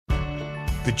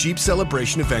The Jeep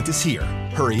Celebration event is here.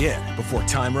 Hurry in before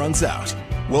time runs out.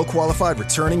 Well-qualified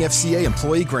returning FCA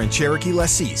employee Grand Cherokee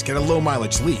lessees get a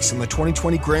low-mileage lease on the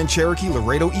 2020 Grand Cherokee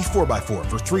Laredo E4x4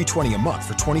 for $320 a month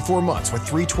for 24 months with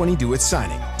 $320 due at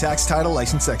signing. Tax, title,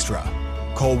 license extra.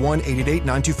 Call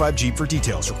 1-888-925-JEEP for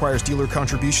details. Requires dealer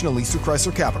contribution and lease through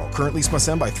Chrysler Capital. Current lease must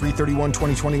end by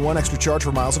 3/31/2021. Extra charge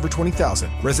for miles over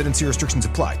 20,000. Residency restrictions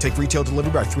apply. Take retail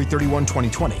delivery by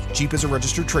 3/31/2020. Jeep is a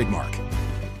registered trademark.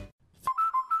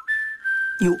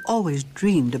 You always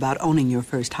dreamed about owning your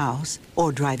first house,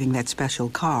 or driving that special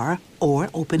car, or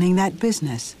opening that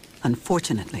business.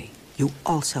 Unfortunately, you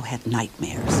also had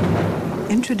nightmares.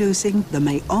 Introducing the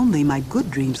May Only My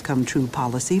Good Dreams Come True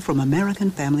policy from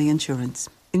American Family Insurance.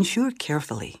 Insure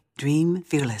carefully. Dream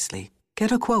fearlessly.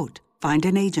 Get a quote. Find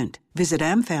an agent. Visit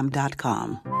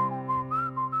amfam.com.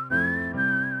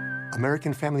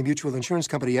 American Family Mutual Insurance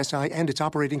Company, S.I., and its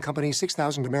operating company,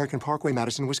 6000 American Parkway,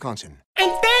 Madison, Wisconsin. And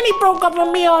Danny broke up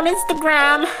with me on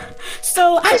Instagram.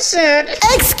 So I said,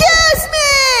 "Excuse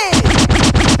me!"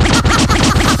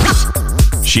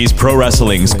 She's pro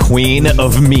wrestling's queen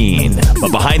of mean.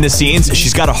 But behind the scenes,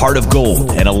 she's got a heart of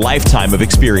gold and a lifetime of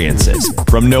experiences.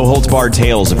 From no-holds-barred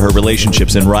tales of her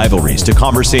relationships and rivalries to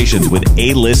conversations with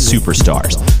A-list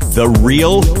superstars, the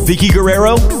real Vicky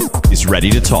Guerrero is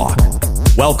ready to talk.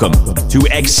 Welcome to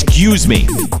Excuse Me,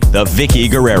 the Vicky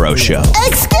Guerrero Show.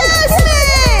 Excuse me!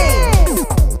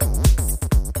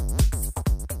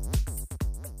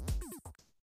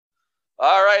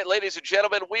 All right, ladies and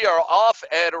gentlemen, we are off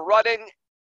and running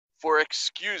for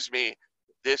Excuse Me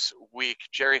this week.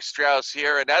 Jerry Strauss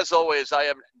here, and as always, I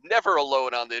am never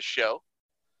alone on this show.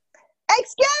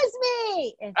 Excuse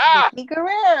me! It's Vicky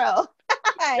Guerrero.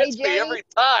 It's me every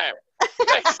time.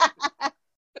 Nice.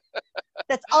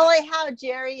 That's all I have,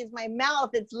 Jerry, is my mouth.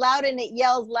 It's loud and it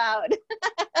yells loud.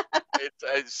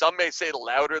 Some may say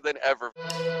louder than ever.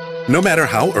 No matter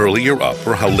how early you're up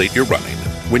or how late you're running,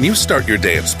 when you start your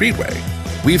day at Speedway,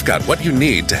 we've got what you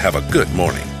need to have a good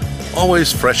morning.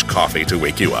 Always fresh coffee to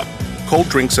wake you up, cold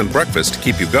drinks and breakfast to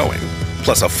keep you going,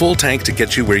 plus a full tank to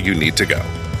get you where you need to go.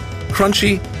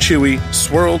 Crunchy, chewy,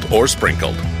 swirled, or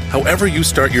sprinkled. However you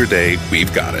start your day,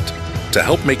 we've got it to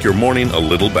help make your morning a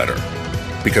little better.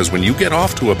 Because when you get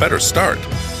off to a better start,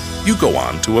 you go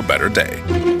on to a better day.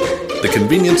 The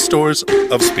convenience stores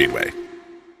of Speedway.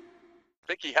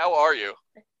 Vicky, how are you?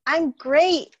 I'm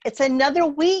great. It's another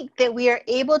week that we are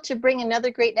able to bring another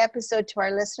great episode to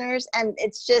our listeners. And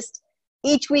it's just,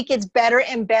 each week it's better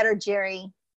and better, Jerry.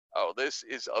 Oh, this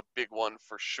is a big one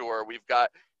for sure. We've got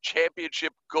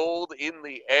championship gold in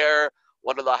the air,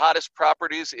 one of the hottest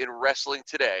properties in wrestling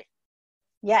today.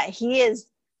 Yeah, he is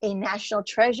a national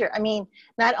treasure. I mean,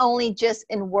 not only just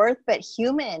in worth, but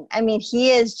human. I mean,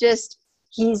 he is just,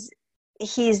 he's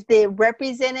the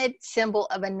represented symbol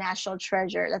of a national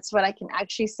treasure. That's what I can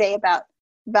actually say about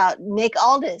Nick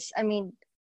Aldis. I mean,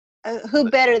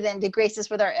 who better than to grace us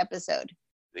with our episode?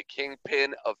 The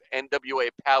kingpin of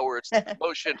NWA Power. It's the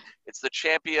promotion. It's the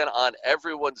champion on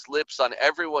everyone's lips, on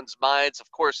everyone's minds. Of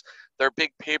course, their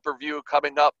big pay-per-view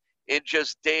coming up in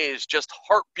just days, just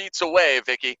heartbeats away,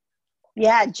 Vicky.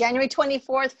 Yeah, January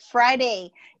 24th,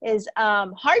 Friday is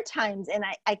Hard Times, and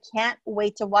I can't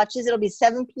wait to watch this. It'll be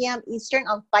 7 p.m. Eastern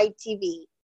on Fight TV.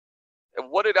 And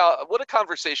what a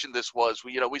conversation this was.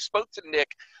 We spoke to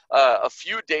Nick a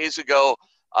few days ago.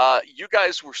 You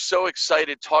guys were so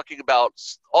excited talking about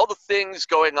all the things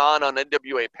going on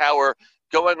NWA Power,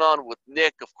 going on with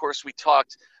Nick. Of course, we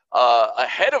talked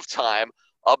ahead of time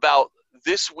about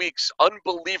this week's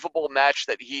unbelievable match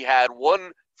that he had,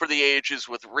 one for the ages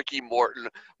with Ricky Morton.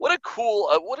 What a cool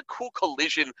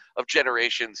collision of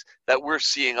generations that we're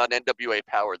seeing on NWA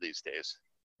Power these days.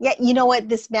 Yeah, you know what?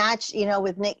 This match,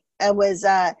 with Nick was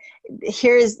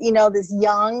here's this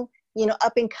young,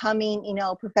 up and coming,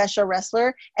 professional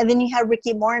wrestler, and then you have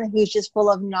Ricky Morton, who's just full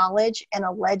of knowledge and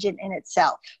a legend in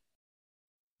itself.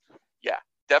 Yeah,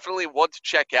 definitely one to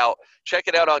check out. Check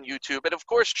it out on YouTube, and of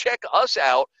course, check us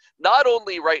out. Not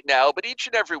only right now, but each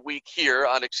and every week here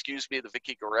on Excuse Me, the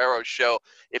Vicky Guerrero Show.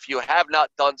 If you have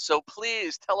not done so,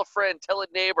 please tell a friend, tell a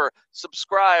neighbor,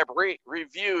 subscribe, rate,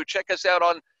 review. Check us out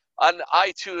on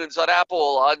iTunes, on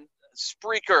Apple, on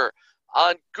Spreaker,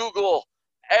 on Google,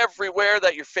 everywhere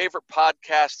that your favorite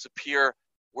podcasts appear.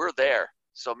 We're there.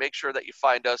 So make sure that you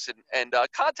find us and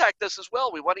contact us as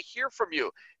well. We want to hear from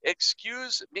you.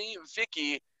 Excuse me,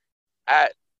 Vicky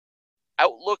at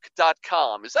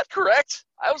outlook.com. Is that correct?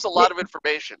 That was a lot of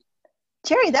information.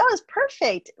 Jerry, that was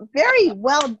perfect. Very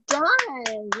well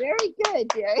done. Very good,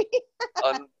 Jerry.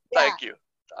 Thank you.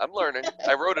 I'm learning.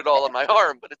 I wrote it all on my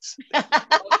arm, but it's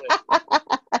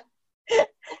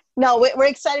No, we're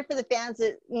excited for the fans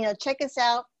that, check us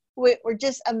out. We're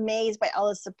just amazed by all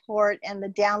the support and the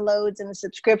downloads and the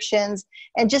subscriptions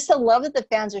and just the love that the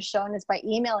fans are showing us by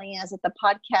emailing us at the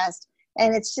podcast.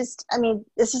 And it's just,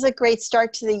 this is a great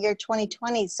start to the year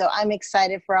 2020. So I'm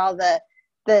excited for all the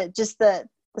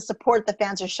support the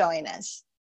fans are showing us.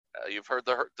 You've heard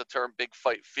the term big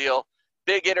fight feel,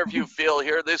 big interview feel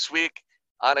here this week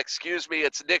on Excuse Me.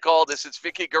 It's Nick Aldis. It's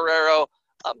Vicky Guerrero.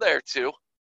 I'm there too.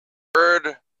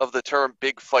 Heard of the term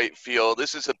big fight feel.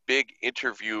 This is a big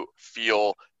interview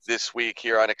feel this week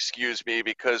here on Excuse Me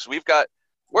because we've got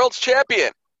world's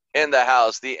champion in the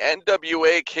house, the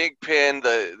NWA Kingpin,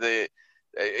 the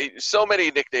so many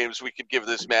nicknames we could give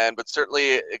this man, but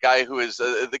certainly a guy who is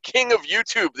the king of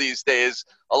YouTube these days,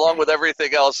 along with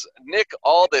everything else. Nick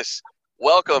Aldis,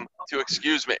 welcome to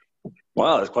Excuse Me.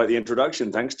 Wow, that's quite the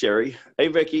introduction. Thanks, Jerry. Hey,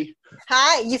 Vicky.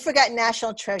 Hi. You forgot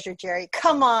National Treasure, Jerry.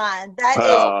 Come on.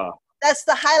 That's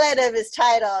the highlight of his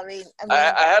title.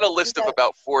 I had a list of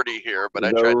about 40 here, but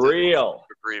I tried to real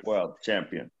world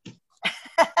champion.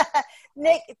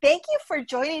 Nick, thank you for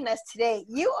joining us today.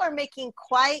 You are making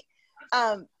quite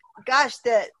the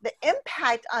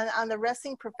impact on the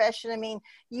wrestling profession.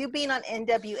 You being on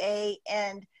NWA,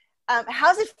 and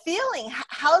how's it feeling?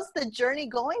 How's the journey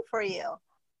going for you?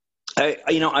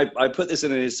 I put this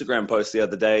in an Instagram post the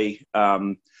other day.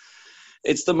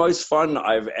 It's the most fun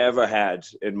I've ever had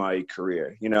in my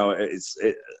career. I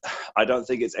don't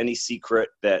think it's any secret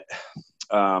that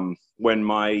when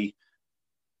my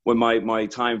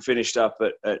time finished up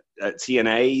at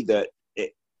TNA, that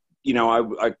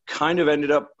I kind of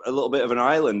ended up a little bit of an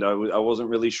island. I wasn't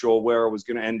really sure where I was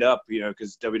going to end up,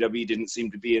 because WWE didn't seem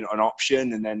to be an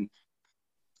option. And then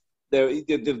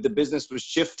the business was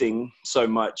shifting so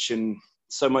much, and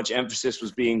so much emphasis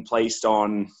was being placed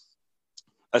on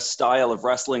a style of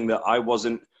wrestling that I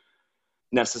wasn't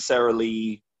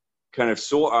necessarily kind of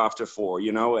sought after for,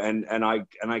 and I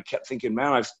kept thinking,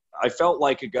 man, I felt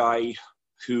like a guy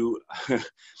who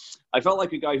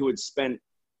had spent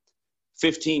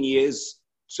 15 years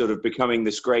sort of becoming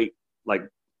this great, like,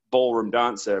 ballroom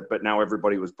dancer, but now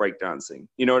everybody was breakdancing.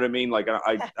 You know what I mean? Like,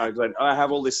 I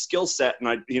have all this skill set,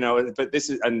 and but this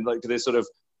is, and like this sort of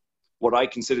what I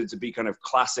considered to be kind of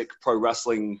classic pro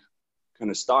wrestling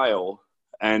kind of style,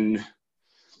 and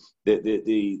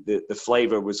the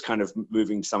flavor was kind of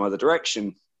moving some other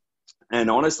direction.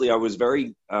 And honestly, I was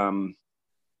very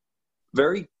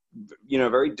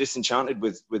disenchanted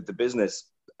with the business.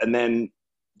 And then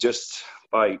just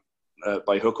by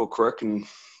hook or crook, and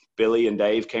Billy and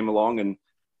Dave came along, and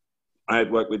I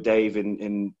had worked with Dave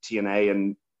in TNA,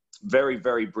 and very,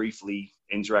 very briefly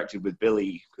interacted with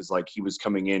Billy because, like, he was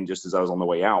coming in just as I was on the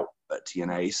way out at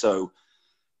TNA. So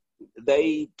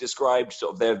they described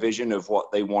sort of their vision of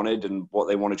what they wanted and what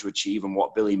they wanted to achieve and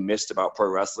what Billy missed about pro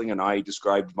wrestling. And I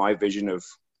described my vision of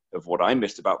what I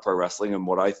missed about pro wrestling and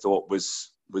what I thought was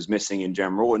missing in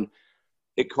general. And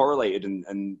it correlated,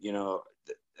 and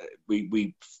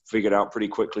we figured out pretty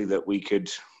quickly that we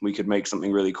could make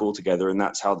something really cool together. And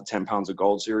that's how the 10 Pounds of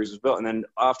Gold series was built. And then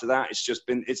after that,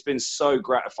 it's been so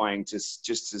gratifying to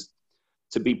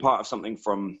be part of something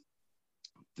from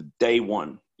the day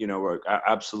one,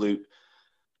 absolute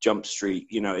jump street.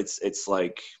 It's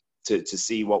like to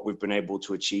see what we've been able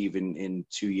to achieve in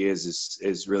 2 years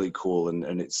is really cool.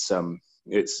 And it's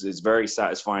very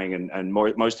satisfying and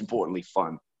most importantly,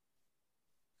 fun.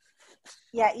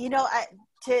 Yeah.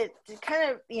 To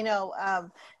kind of,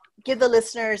 give the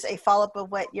listeners a follow-up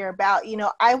of what you're about.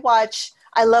 I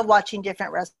love watching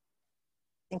different wrestling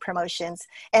promotions.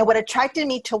 And what attracted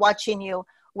me to watching you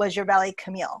was your valet,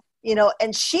 Camille.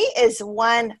 And she is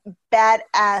one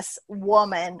badass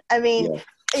woman.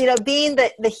 Being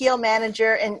the heel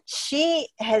manager, and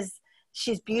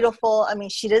she's beautiful.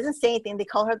 She doesn't say anything. They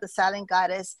call her the silent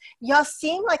goddess. Y'all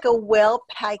seem like a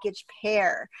well-packaged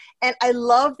pair. And I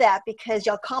love that because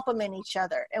y'all complement each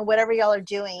other and whatever y'all are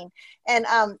doing. And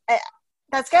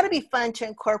that's got to be fun to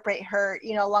incorporate her,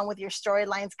 along with your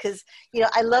storylines. Because,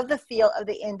 I love the feel of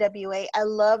the NWA. I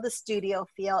love the studio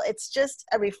feel. It's just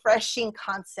a refreshing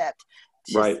concept.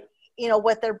 Right.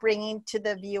 What they're bringing to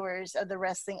the viewers of the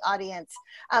wrestling audience.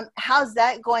 How's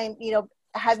that going,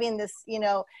 having this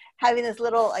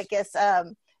little, I guess,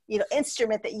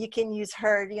 instrument that you can use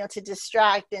her, to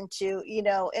distract and to,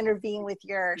 intervene with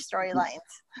your storylines.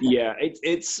 Yeah,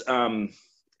 it's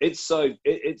so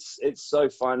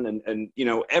fun, and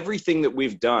everything that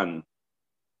we've done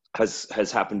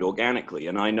has happened organically,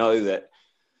 and I know that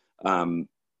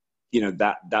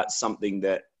that's something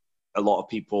that a lot of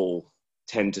people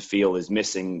tend to feel is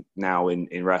missing now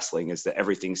in wrestling, is that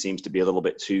everything seems to be a little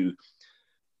bit too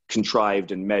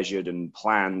contrived and measured and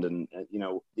planned. And you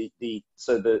know,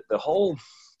 so the whole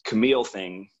Camille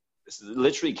thing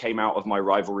literally came out of my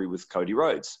rivalry with Cody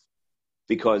Rhodes,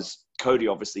 because Cody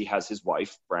obviously has his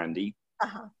wife Brandy,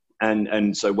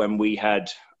 and so when we had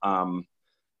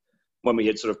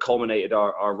sort of culminated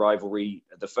our rivalry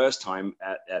the first time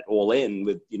at All In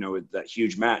with, you know, with that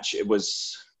huge match, it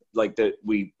was like that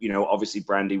we, you know, obviously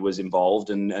Brandy was involved,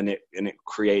 and it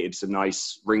created some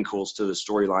nice wrinkles to the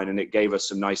storyline, and it gave us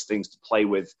some nice things to play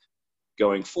with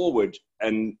going forward.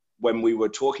 And when we were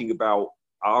talking about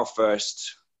our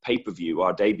first pay-per-view,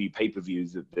 our debut pay-per-view,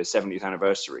 the 70th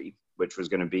anniversary, which was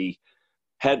going to be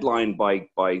headlined by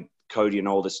Cody and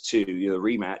Aldis 2, you know, the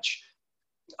rematch,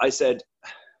 I said,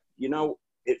 you know,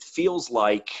 it feels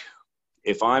like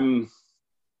if I'm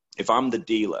the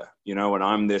dealer, you know, and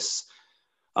I'm this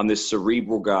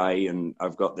cerebral guy, and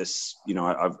I've got this, you know,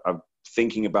 I'm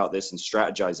thinking about this and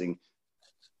strategizing,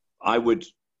 I would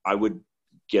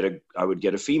get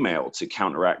a female to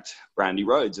counteract Brandy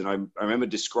Rhodes. And I remember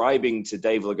describing to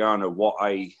Dave Lagana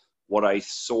what I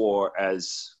saw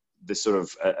as this sort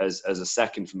of as a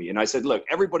second for me. And I said, look,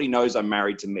 everybody knows I'm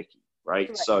married to Mickey,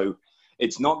 right? So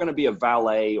it's not going to be a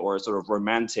valet or a sort of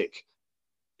romantic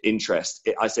interest.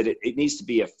 I said it needs to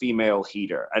be a female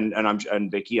heater,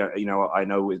 and Vicky, you know, I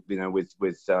know with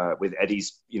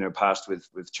Eddie's, you know, past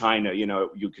with China, you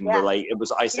know, you can relate. It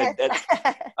was, I said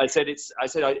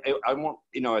I want,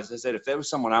 you know, as I said, if there was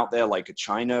someone out there like a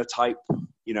China type,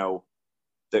 you know,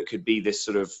 that could be this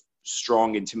sort of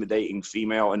strong, intimidating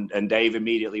female, and Dave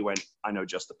immediately went, I know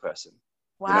just the person.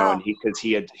 Wow. You know, and because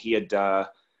he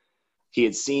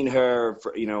had seen her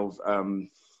for, you know,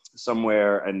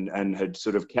 somewhere and had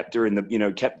sort of kept her in the, you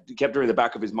know, kept her in the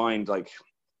back of his mind, like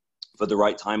for the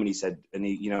right time. And he said, and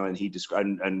he, you know, and he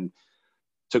described and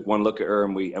took one look at her,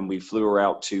 and we flew her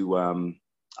out to,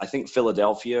 I think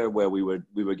Philadelphia, where we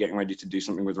were getting ready to do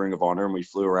something with Ring of Honor, and we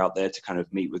flew her out there to kind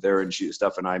of meet with her and shoot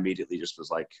stuff. And I immediately just was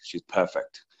like, she's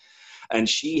perfect. And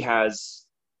she has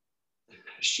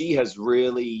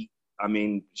really, I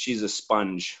mean, she's a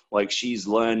sponge. Like, she's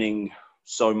learning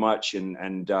so much,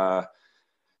 and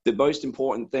the most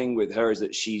important thing with her is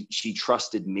that she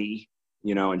trusted me,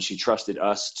 you know, and she trusted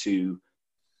us to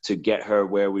get her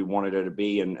where we wanted her to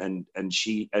be. And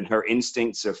her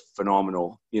instincts are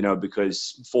phenomenal, you know,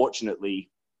 because fortunately,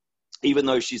 even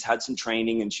though she's had some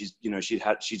training and she's, you know, she'd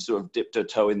sort of dipped her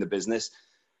toe in the business,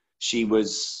 she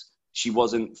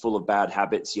wasn't full of bad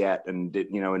habits yet, and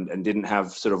you know, and didn't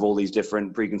have sort of all these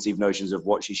different preconceived notions of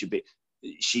what she should be.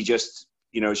 She just,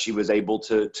 you know, she was able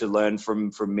to learn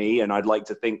from me. And I'd like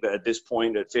to think that at this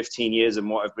point, at 15 years and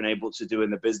what I've been able to do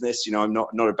in the business, you know, I'm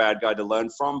not a bad guy to learn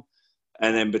from.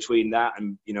 And then between that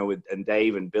and, you know, and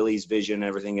Dave and Billy's vision,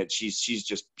 everything,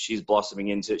 she's blossoming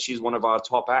into, she's one of our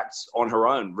top acts on her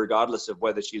own, regardless of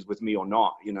whether she's with me or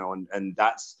not, you know, and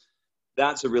that's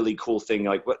a really cool thing.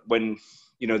 Like, when,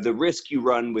 you know, the risk you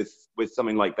run with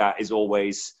something like that is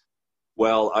always,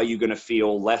 well, are you going to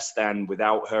feel less than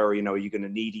without her? You know, are you going to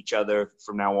need each other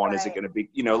from now on? Right. Is it going to be,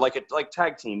 you know, like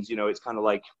tag teams, you know, it's kind of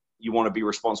like you want to be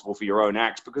responsible for your own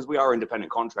acts because we are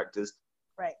independent contractors.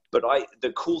 Right. But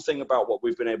the cool thing about what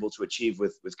we've been able to achieve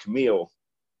with Camille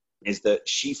is that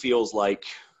she feels like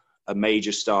a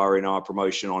major star in our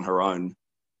promotion on her own.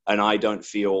 And I don't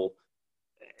feel,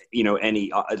 you know,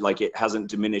 any, like, it hasn't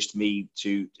diminished me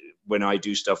to when I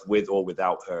do stuff with or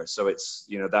without her. So it's,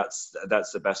 you know, that's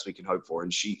the best we can hope for.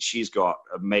 And she's got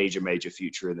a major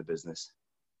future in the business.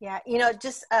 Yeah. You know,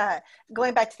 just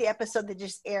going back to the episode that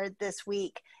just aired this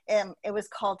week, it was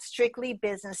called Strictly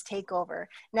Business Takeover.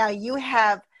 Now you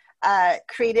have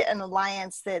created an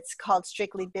alliance that's called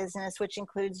Strictly Business, which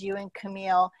includes you and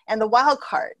Camille and the Wild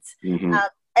Cards. Mm-hmm.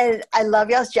 And I love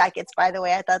y'all's jackets, by the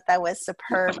way. I thought that was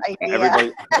superb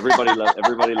idea.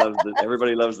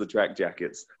 Everybody loves the track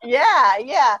jackets.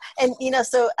 Yeah. And, you know,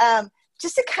 so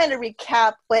just to kind of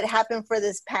recap what happened for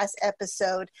this past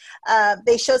episode,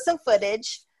 they showed some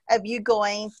footage of you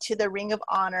going to the Ring of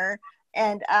Honor,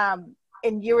 and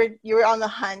you were on the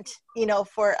hunt, you know,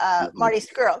 for Marty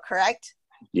Scurll, correct?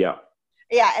 Yeah.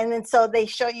 Yeah, and then so they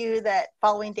show you that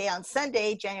following day on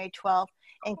Sunday, January 12th,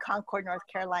 in Concord, North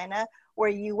Carolina, where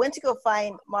you went to go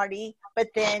find Marty, but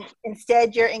then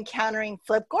instead you're encountering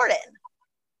Flip Gordon.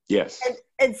 Yes.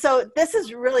 And so this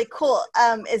is really cool.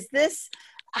 Is this,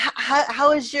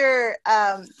 how is your,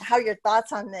 how are your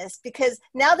thoughts on this? Because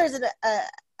now there's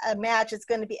a match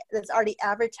that's already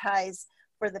advertised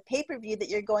for the pay-per-view that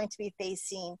you're going to be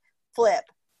facing Flip.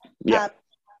 Yeah.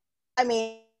 I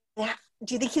mean,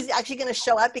 do you think he's actually going to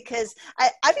show up? Because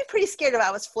I'd be pretty scared if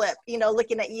I was Flip, you know,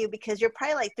 looking at you, because you're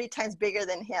probably like 3 times bigger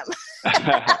than him.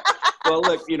 Well,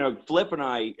 look, you know, Flip and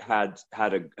I had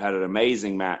an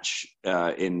amazing match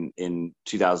in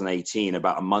 2018,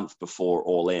 about a month before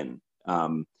All In,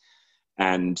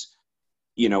 and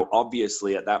you know,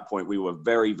 obviously at that point we were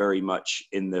very, very much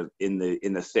in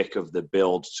the thick of the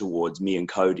build towards me and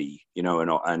Cody, you know,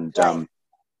 and Right.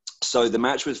 So the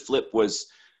match with Flip was,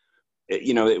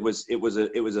 you know, it was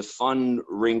a fun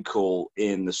wrinkle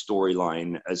in the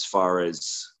storyline as far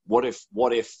as what if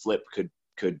Flip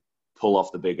could pull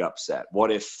off the big upset?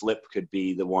 What if Flip could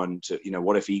be the one to, you know,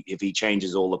 what if he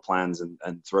changes all the plans and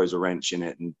throws a wrench in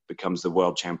it and becomes the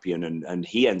world champion, and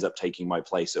he ends up taking my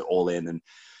place at All In? And,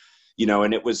 you know,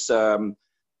 and it was,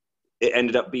 it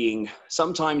ended up being,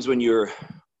 sometimes when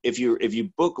if you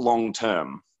book long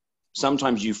term,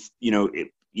 sometimes you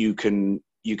can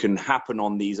happen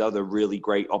on these other really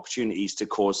great opportunities to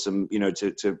cause some, you know,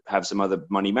 to have some other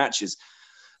money matches.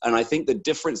 And I think the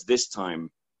difference this time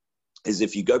is,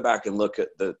 if you go back and look at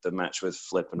the match with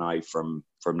Flip and I from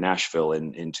Nashville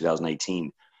in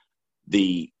 2018,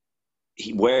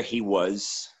 where he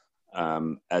was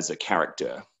as a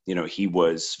character, you know, he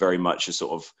was very much a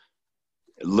sort of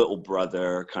little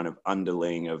brother, kind of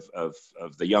underling of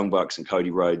the Young Bucks and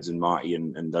Cody Rhodes and Marty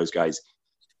and those guys.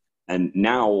 And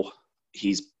now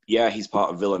he's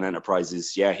part of Villain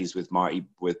Enterprises. Yeah, he's with Marty,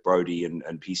 with Brody and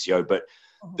PCO. But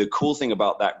the cool thing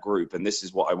about that group, and this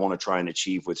is what I want to try and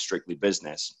achieve with Strictly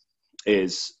Business,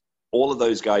 is all of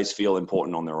those guys feel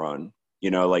important on their own.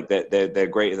 You know, like they're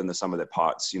greater than the sum of their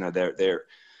parts. You know,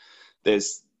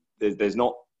 there's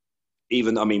not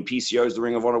even, I mean, PCO is the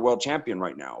Ring of Honor World Champion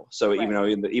right now. So right.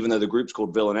 Even though the group's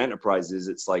called Villain Enterprises,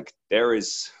 it's like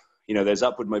there's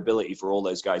upward mobility for all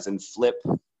those guys. And Flip,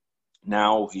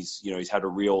 now he's had a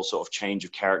real sort of change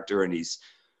of character, and he's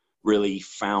really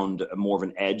found more of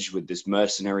an edge with this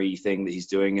mercenary thing that he's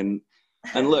doing.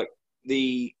 And look, for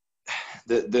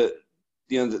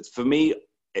me,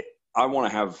 I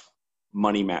want to have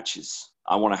money matches.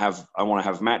 I want to have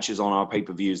matches on our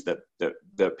pay-per-views that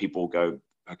people go,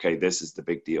 okay, this is the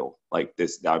big deal. Like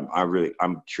this,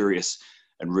 I'm curious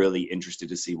and really interested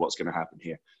to see what's going to happen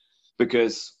here,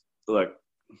 because look,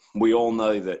 we all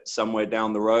know that somewhere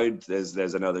down the road,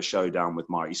 there's another showdown with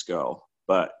Marty Scurll.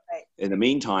 But right. In the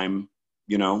meantime,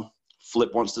 you know,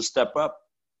 Flip wants to step up.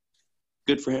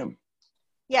 Good for him.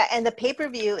 Yeah, and the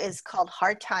pay-per-view is called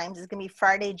Hard Times. It's going to be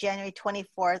Friday, January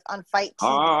 24th on Fight TV.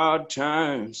 Hard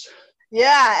Times.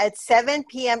 Yeah, at 7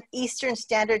 p.m. Eastern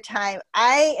Standard Time.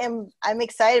 I'm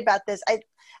excited about this.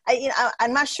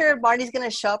 I'm not sure if Marty's going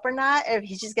to show up or not, or if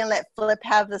he's just going to let Flip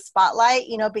have the spotlight,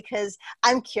 you know, because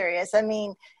I'm curious. I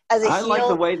mean, as a heel, like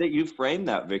the way that you frame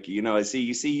that, Vicky. You know,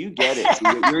 you get it.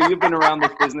 So you've been around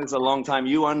this business a long time.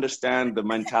 You understand the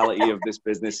mentality of this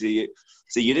business. So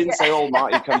you didn't say, "Oh,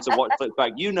 Marty comes to watch Flip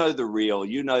back." You know the real.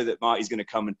 You know that Marty's going to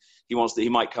come and he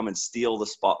might come and steal the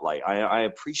spotlight. I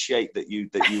appreciate that you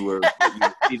were.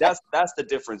 See, that's the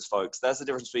difference, folks. That's the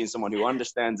difference between someone who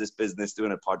understands this business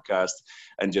doing a podcast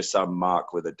and just some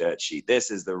mark with a dirt sheet.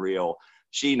 This is the real.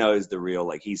 She knows the real.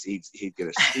 Like he's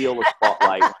going to steal the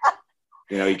spotlight.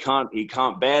 You know, he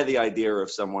can't bear the idea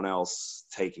of someone else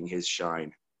taking his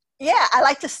shine. Yeah, I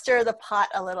like to stir the pot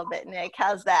a little bit, Nick.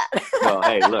 How's that? Well,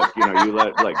 hey, look, you know, you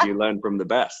learn from the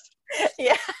best.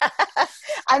 Yeah,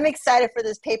 I'm excited for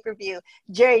this pay-per-view.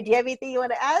 Jerry, do you have anything you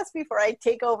want to ask before I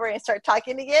take over and start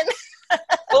talking again?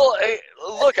 Well,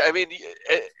 look, I mean,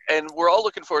 and we're all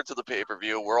looking forward to the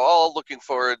pay-per-view. We're all looking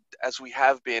forward, as we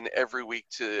have been every week,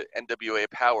 to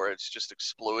NWA Power. It's just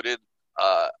exploded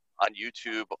on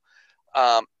YouTube.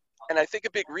 And I think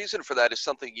a big reason for that is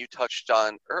something you touched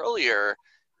on earlier,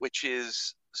 which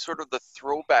is sort of the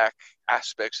throwback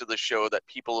aspects of the show that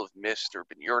people have missed or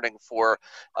been yearning for.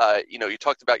 You know, you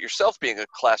talked about yourself being a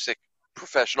classic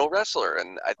professional wrestler,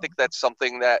 and I think that's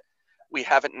something that we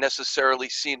haven't necessarily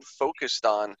seen focused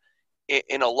on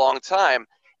in a long time.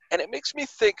 And it makes me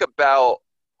think about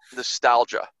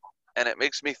nostalgia, and it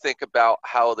makes me think about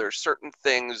how there's certain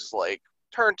things like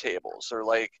turntables or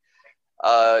like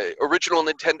original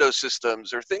Nintendo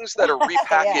systems or things that are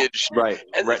repackaged. Yeah. Right.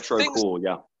 And retro cool.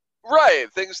 Yeah. Right.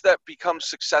 Things that become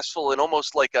successful and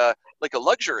almost like a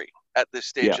luxury at this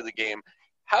stage of the game.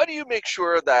 How do you make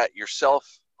sure that yourself,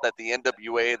 that the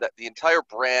NWA, that the entire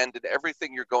brand and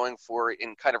everything you're going for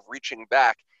in kind of reaching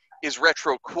back is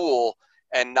retro cool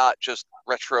and not just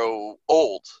retro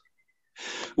old?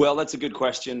 Well, that's a good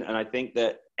question. And I think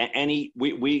that our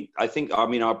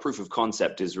proof of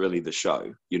concept is really the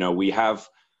show. You know, we have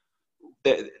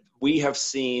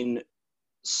seen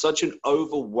such an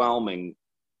overwhelming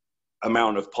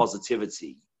amount of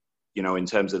positivity you know, in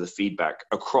terms of the feedback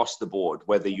across the board,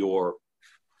 whether you're,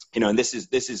 you know, and this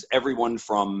is everyone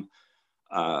from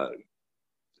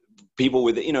people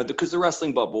with, you know, because the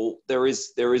wrestling bubble, there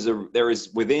is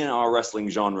within our wrestling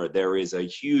genre, there is a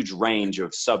huge range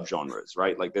of subgenres,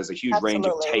 right? Like there's a huge range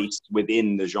of taste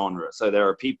within the genre. So there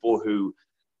are people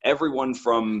everyone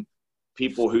from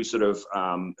people who sort of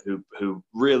who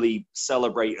really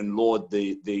celebrate and laud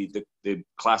the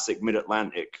classic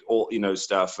Mid-Atlantic, all, you know,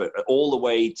 stuff, all the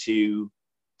way to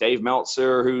Dave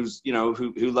Meltzer, who's, you know,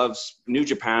 who loves New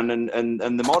Japan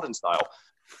and the modern style.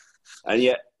 And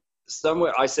yet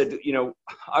somewhere I said, you know,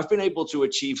 I've been able to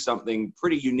achieve something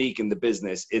pretty unique in the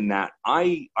business in that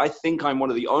I think I'm one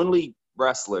of the only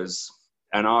wrestlers,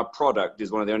 and our product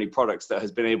is one of the only products that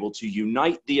has been able to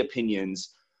unite the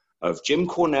opinions of Jim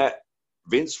Cornette,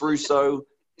 Vince Russo,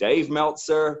 Dave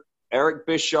Meltzer, Eric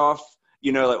Bischoff,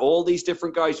 you know, like all these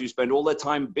different guys who spend all their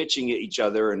time bitching at each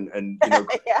other and you know,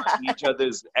 each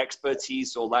other's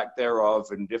expertise or lack thereof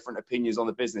and different opinions on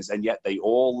the business. And yet they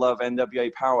all love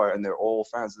NWA Power and they're all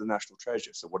fans of the National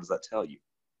Treasure. So what does that tell you?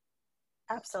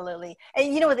 Absolutely.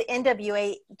 And, you know, with the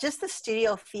NWA, just the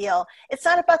studio feel, it's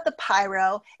not about the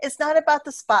pyro. It's not about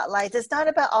the spotlights. It's not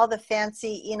about all the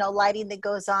fancy, you know, lighting that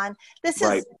goes on. This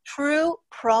is true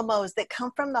promos that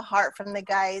come from the heart from the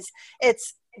guys.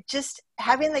 It's just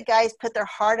having the guys put their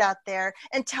heart out there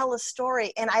and tell a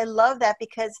story. And I love that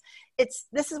because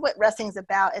this is what wrestling's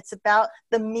about. It's about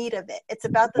the meat of it. It's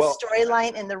about the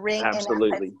storyline in the ring and outside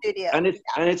the studio. And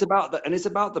it's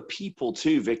about the people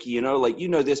too, Vicky, you know, like, you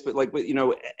know this, but like, you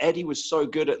know, Eddie was so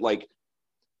good at like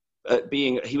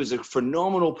he was a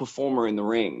phenomenal performer in the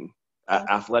ring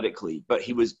athletically, but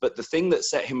the thing that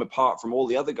set him apart from all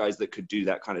the other guys that could do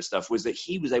that kind of stuff was that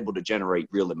he was able to generate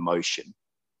real emotion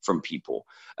from people.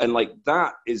 And like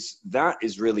that is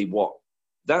really what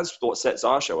sets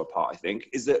our show apart, I think,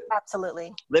 is that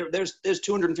absolutely there's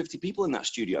 250 people in that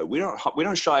studio. We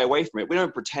don't shy away from it. We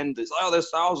don't pretend there's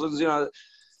thousands, you know.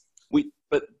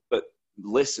 But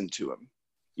listen to them,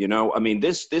 you know. I mean,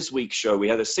 this week's show, we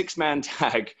had a 6-man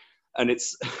tag, and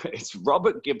it's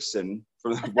Robert Gibson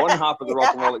from one half of the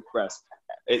Rock and Roll Express.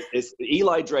 It's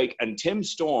Eli Drake and Tim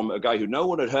Storm, a guy who no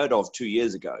one had heard of 2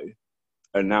 years ago.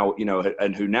 And now, you know,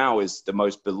 and who now is the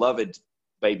most beloved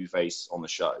babyface on the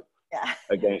show,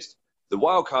 against the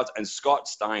Wildcards and Scott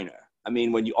Steiner. I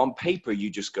mean, when on paper, you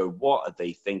just go, what are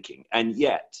they thinking? And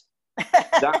yet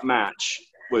that match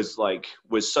was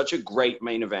such a great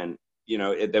main event. You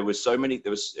know, there was so many,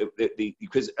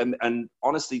 and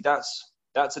honestly, that's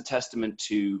a testament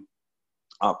to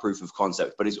our proof of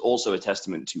concept, but it's also a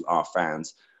testament to our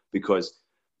fans, because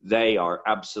they are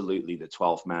absolutely the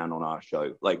 12th man on our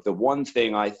show. Like, the one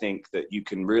thing I think that you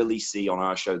can really see on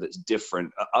our show that's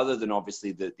different, other than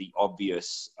obviously the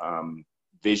obvious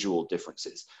visual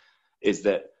differences, is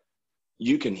that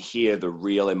you can hear the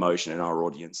real emotion in our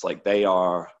audience. Like,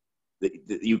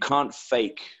 you can't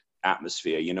fake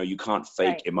atmosphere, you know, you can't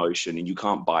fake emotion, and you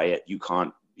can't buy it. You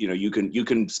can't, you know, you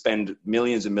can spend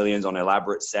millions and millions on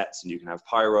elaborate sets, and you can have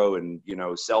pyro and, you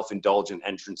know, self-indulgent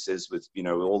entrances with, you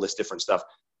know, all this different stuff.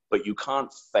 But you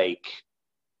can't fake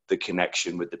the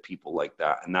connection with the people like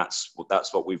that. And that's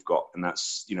what we've got. And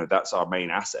that's, you know, that's our main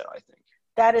asset, I think.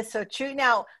 That is so true.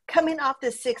 Now, coming off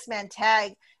this 6-man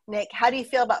tag, Nick, how do you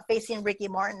feel about facing Ricky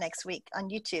Morton next week on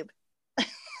YouTube?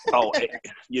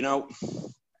 You know,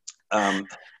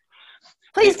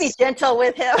 please be gentle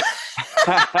with him.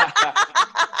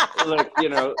 Look, you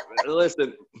know,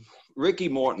 listen, Ricky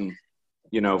Morton,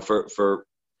 you know, for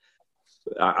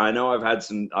I know I've had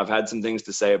some things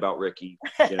to say about Ricky,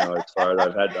 you know, as far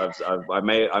as I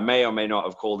may or may not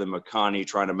have called him a carny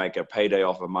trying to make a payday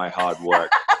off of my hard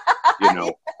work, you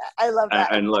know. I love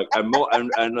that. And look,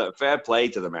 and look, fair play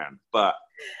to the man, but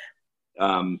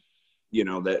you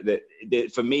know,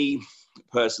 that for me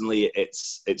personally,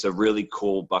 it's a really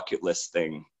cool bucket list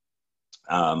thing,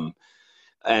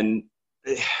 and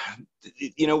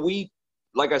you know,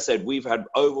 like I said, we've had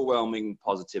overwhelming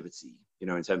positivity, you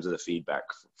know, in terms of the feedback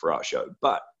for our show,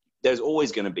 but there's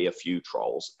always going to be a few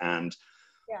trolls. And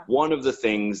one of the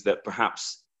things that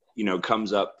perhaps, you know,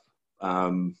 comes up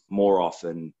more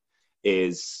often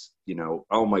is, you know,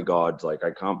 oh my God, like,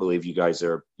 I can't believe you guys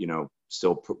are, you know,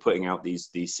 still putting out these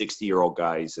 60-year-old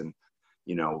guys, and,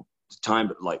 you know,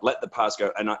 time, like, let the past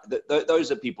go. And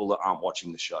those are people that aren't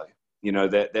watching the show. You know,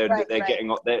 they're getting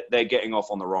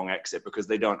off on the wrong exit because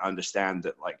they don't understand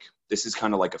that, like, this is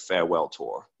kind of like a farewell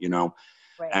tour, you know.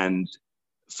 Right. And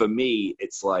for me,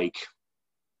 it's like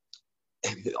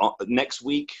next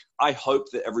week, I hope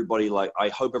everybody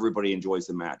enjoys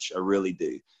the match. I really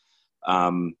do,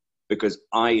 because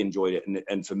I enjoyed it,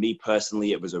 and for me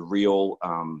personally, it was a real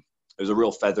a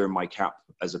real feather in my cap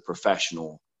as a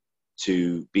professional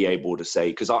to be able to say,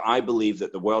 because I believe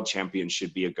that the world champion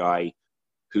should be a guy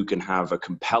who can have a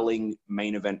compelling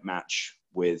main event match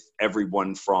with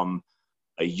everyone from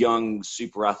a young,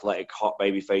 super athletic, hot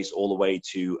baby face all the way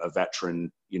to a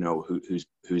veteran, you know,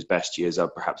 whose best years are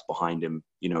perhaps behind him,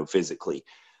 you know, physically.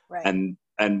 Right.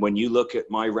 And when you look at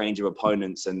my range of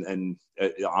opponents and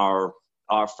our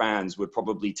fans would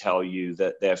probably tell you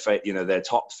that their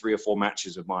top 3 or 4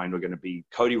 matches of mine are going to be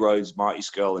Cody Rhodes, Marty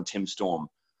Scurll, and Tim Storm.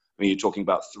 I mean, you're talking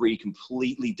about 3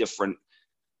 completely different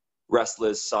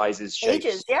wrestlers, sizes,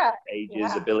 shapes,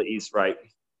 ages, abilities, right?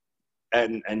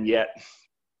 And yet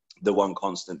the one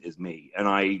constant is me. And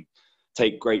I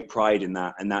take great pride in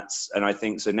that. And I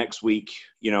think so next week,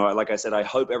 you know, like I said, I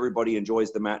hope everybody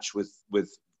enjoys the match with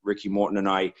Ricky Morton and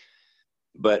I,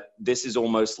 but this is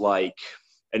almost like,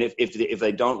 and if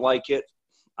they don't like it,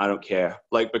 I don't care.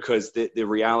 Like, because the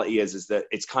reality is that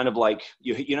it's kind of like,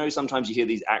 you know, sometimes you hear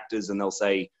these actors and they'll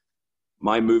say,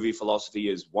 my movie philosophy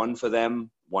is one for them,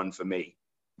 one for me.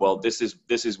 Well, this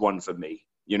is one for me.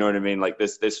 You know what I mean? Like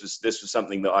this was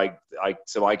something that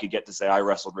I could get to say I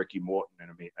wrestled Ricky Morton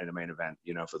in a main event,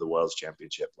 you know, for the World's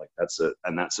Championship. Like that's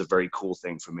a very cool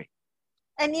thing for me.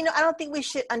 And, you know, I don't think we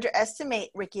should underestimate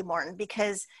Ricky Morton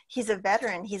because he's a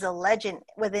veteran. He's a legend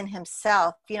within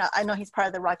himself. You know, I know he's part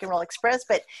of the Rock and Roll Express,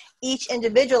 but each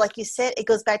individual, like you said, it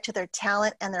goes back to their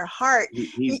talent and their heart.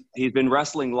 He's been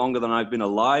wrestling longer than I've been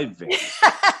alive, Vic.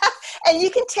 And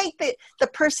you can take the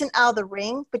person out of the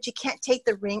ring, but you can't take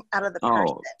the ring out of the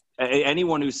person.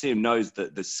 Anyone who's seen him knows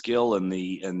that the skill and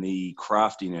the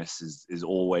craftiness is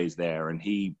always there. And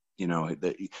he, you know,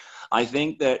 I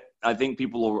think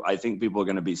people are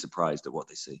going to be surprised at what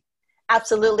they see.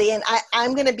 Absolutely. And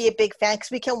I'm going to be a big fan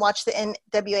because we can watch the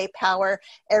NWA Power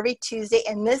every Tuesday.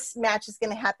 And this match is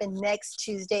going to happen next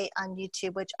Tuesday on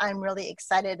YouTube, which I'm really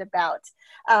excited about.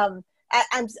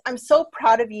 I'm so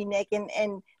proud of you, Nick.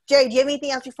 And Jerry, do you have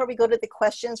anything else before we go to the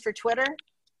questions for Twitter?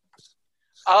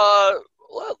 Well,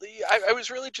 I was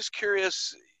really just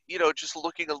curious, you know, just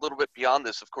looking a little bit beyond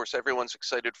this. Of course, everyone's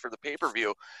excited for the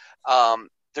pay-per-view.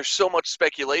 There's so much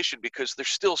speculation because there's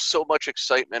still so much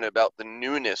excitement about the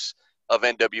newness of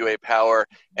NWA Power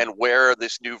and where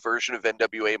this new version of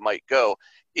NWA might go.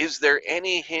 Is there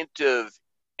any hint of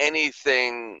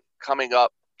anything coming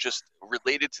up just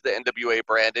related to the NWA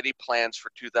brand, any plans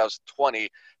for 2020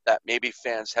 that maybe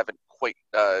fans haven't quite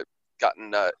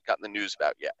gotten the news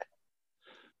about yet?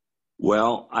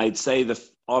 Well, I'd say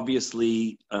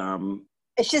obviously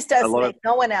it's just us, Nick,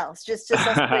 no one else, just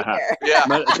us right here. Yeah.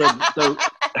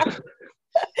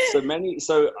 So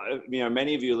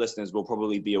many of you listeners will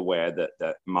probably be aware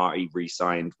that Marty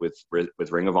re-signed with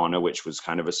Ring of Honor, which was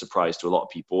kind of a surprise to a lot of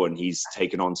people, and he's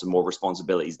taken on some more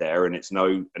responsibilities there, and it's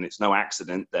no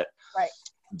accident that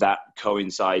that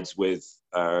coincides with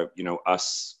you know,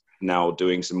 us now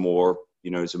doing some more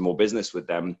business with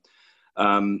them.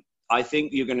 I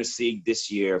think you're going to see this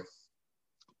year,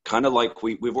 kind of like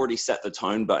we've already set the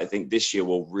tone, but I think this year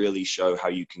will really show how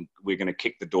we're going to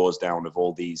kick the doors down of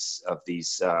all these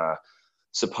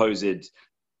supposed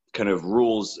kind of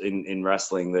rules in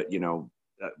wrestling that, you know,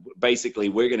 basically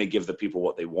we're going to give the people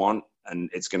what they want, and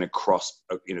it's going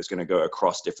to go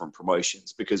across different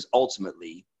promotions, because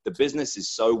ultimately the business is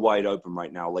so wide open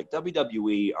right now. Like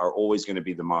WWE are always going to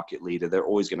be the market leader. They're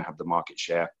always going to have the market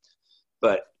share,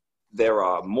 but there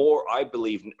are more, I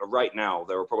believe right now,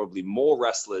 there are probably more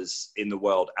wrestlers in the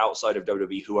world outside of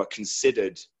WWE who are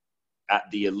considered at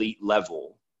the elite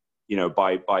level, you know,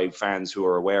 by fans who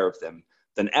are aware of them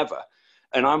than ever.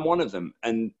 And I'm one of them.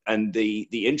 And the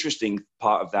interesting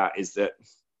part of that is that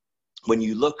when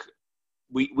you look,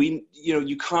 we you know,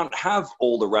 you can't have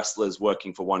all the wrestlers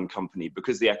working for one company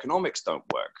because the economics don't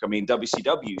work. I mean,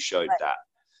 WCW showed that.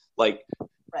 Like,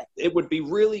 it would be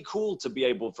really cool to be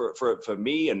able for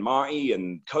me and Marty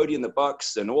and Cody and the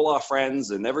Bucks and all our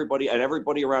friends and everybody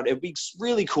around. It'd be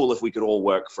really cool if we could all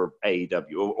work for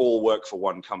AEW or all work for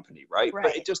one company, right?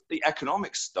 But the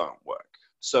economics don't work.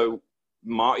 So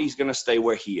Marty's going to stay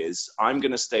where he is. I'm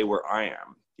going to stay where I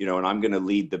am, you know, and I'm going to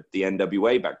lead the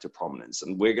NWA back to prominence.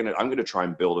 And I'm going to try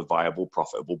and build a viable,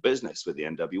 profitable business with the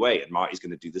NWA, and Marty's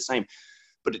going to do the same.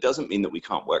 But it doesn't mean that we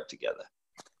can't work together.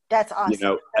 That's awesome. You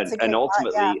know, and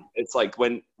ultimately, it's like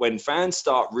when fans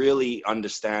start really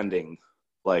understanding,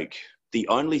 like, the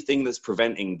only thing that's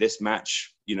preventing this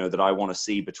match, you know, that I want to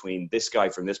see between this guy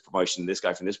from this promotion and this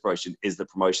guy from this promotion is the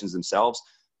promotions themselves.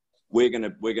 We're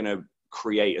gonna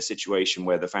create a situation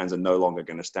where the fans are no longer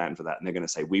going to stand for that, and they're going to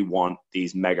say, we want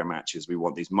these mega matches, we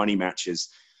want these money matches,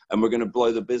 and we're going to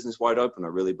blow the business wide open. I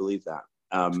really believe that.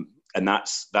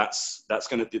 that's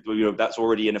going to, you know, that's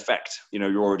already in effect. You know,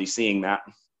 you're already seeing that.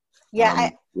 Yeah,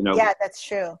 you know, yeah, that's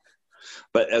true.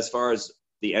 But as far as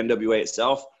the NWA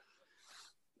itself,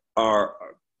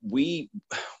 we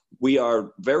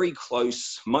are very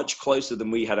close, much closer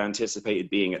than we had anticipated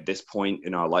being at this point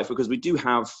in our life, because we do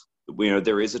have, you know,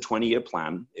 there is a 20-year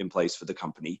plan in place for the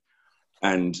company,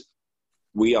 and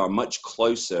we are much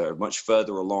closer, much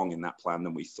further along in that plan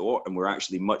than we thought, and we're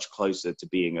actually much closer to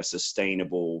being a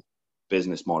sustainable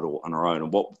business model on our own.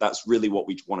 And that's really what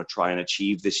we want to try and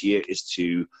achieve this year, is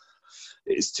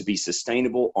to be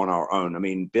sustainable on our own. I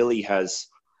mean, Billy has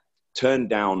turned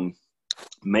down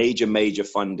major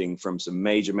funding from some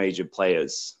major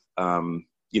players,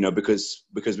 you know, because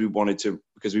we wanted to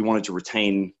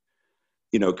retain,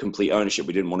 you know, complete ownership.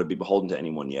 We didn't want to be beholden to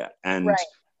anyone yet. And right.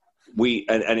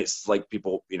 And it's like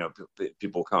people, you know,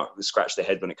 people can't scratch their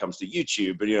head when it comes to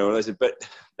YouTube, but, you know, I said, but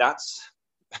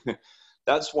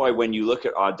that's why when you look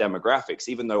at our demographics,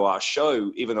 even though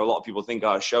a lot of people think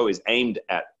our show is aimed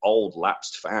at old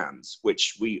lapsed fans,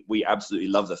 which we absolutely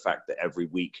love the fact that every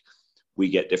week we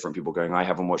get different people going, I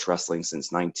haven't watched wrestling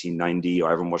since 1990, or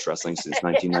I haven't watched wrestling since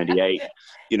 1998,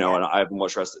 you know, and I haven't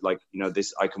watched wrestling, like, you know,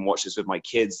 this, I can watch this with my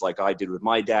kids like I did with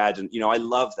my dad. And, you know, I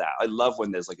love that. I love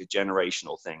when there's like a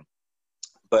generational thing.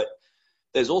 But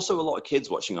there's also a lot of kids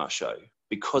watching our show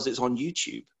because it's on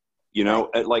YouTube, you know,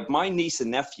 like my niece and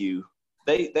nephew,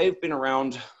 they've been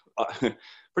around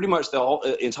pretty much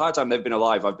the entire time they've been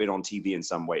alive. I've been on TV in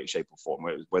some way, shape or form,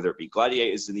 whether it be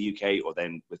Gladiators in the UK or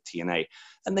then with TNA,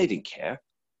 and they didn't care.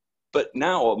 But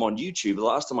now I'm on YouTube. The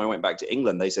last time I went back to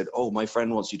England, they said, oh, my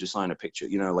friend wants you to sign a picture,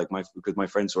 you know, like because my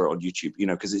friends saw it on YouTube, you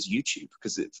know, because it's YouTube,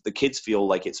 because the kids feel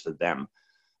like it's for them.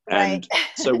 And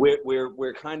so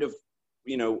we're kind of,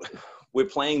 you know, we're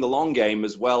playing the long game,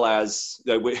 as well as,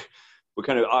 you know, we're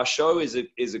kind of, our show as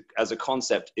a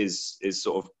concept is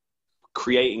sort of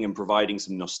creating and providing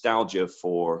some nostalgia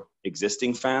for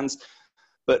existing fans.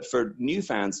 But for new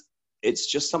fans,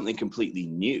 it's just something completely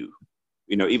new.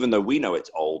 You know, even though we know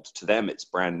it's old, to them it's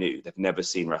brand new. They've never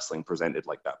seen wrestling presented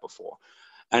like that before.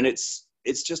 And it's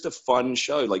just a fun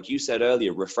show. Like you said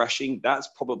earlier, refreshing. That's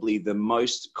probably the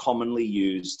most commonly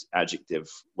used adjective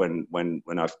when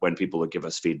people give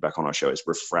us feedback on our show, is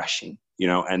refreshing, you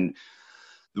know, and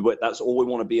that's all we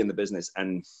want to be in the business.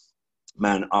 And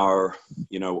man, our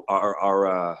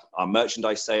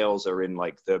merchandise sales are in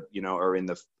like the, you know, are in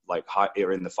the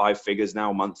 5 figures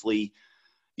now monthly,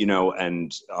 you know,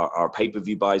 and our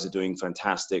pay-per-view buys are doing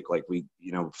fantastic. Like we,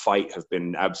 you know, Fight have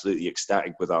been absolutely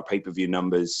ecstatic with our pay-per-view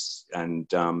numbers.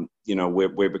 And, you know,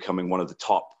 we're becoming one of the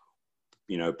top,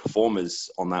 you know, performers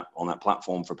on that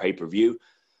platform for pay-per-view.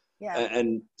 Yeah.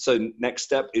 And so next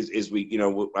step is we, you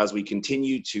know, as we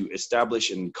continue to establish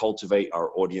and cultivate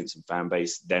our audience and fan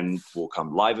base, then will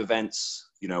come live events,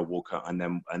 you know, and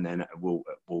then we'll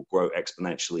grow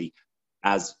exponentially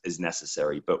as is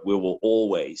necessary. But we will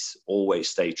always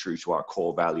stay true to our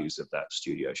core values of that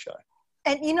studio show.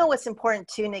 And you know what's important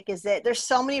too, Nick, is that there's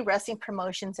so many wrestling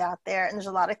promotions out there, and there's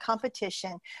a lot of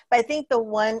competition. But I think the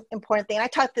one important thing, I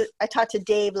talked to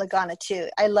Dave Lagana too,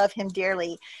 I love him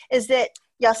dearly, is that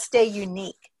y'all stay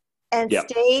unique and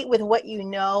stay with what you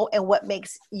know and what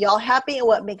makes y'all happy and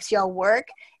what makes y'all work.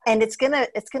 And it's gonna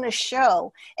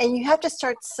show. And you have to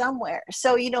start somewhere.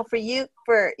 So, you know, for you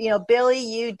know, Billy,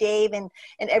 you, Dave, and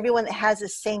everyone that has the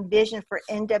same vision for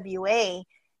NWA,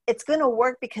 it's going to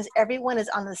work because everyone is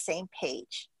on the same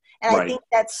page. And I think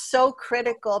that's so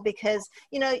critical, because,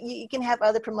 you know, you can have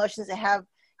other promotions that have,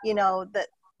 you know,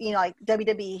 like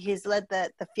WWE, he's led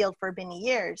the field for many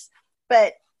years,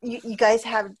 but you guys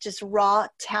have just raw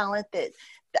talent that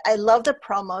I love the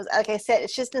promos. Like I said,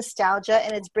 it's just nostalgia,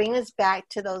 and it's bringing us back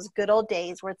to those good old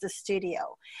days where it's a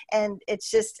studio, and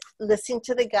it's just listening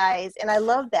to the guys. And I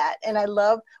love that. And I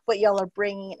love what y'all are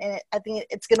bringing. And I think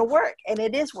it's going to work, and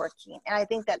it is working. And I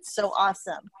think that's so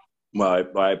awesome. Well,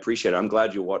 I appreciate it. I'm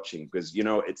glad you're watching, because, you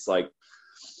know, it's like,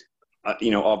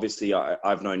 you know, obviously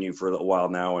I've known you for a little while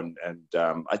now. And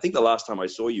I think the last time I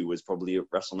saw you was probably at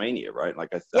WrestleMania, right?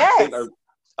 Like I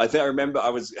think I remember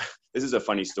this is a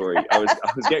funny story. I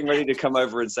was getting ready to come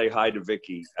over and say hi to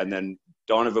Vicky, and then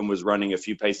Donovan was running a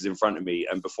few paces in front of me.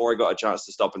 And before I got a chance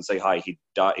to stop and say hi, he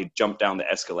jumped down the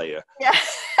escalator. Yeah.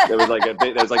 There was like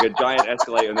a giant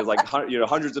escalator, and there's like, you know,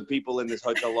 hundreds of people in this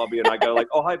hotel lobby. And I go like,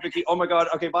 oh, hi, Vicky. Oh my God.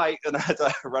 Okay, bye. And I had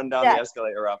to run down the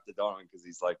escalator after Donovan, because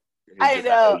he's like, I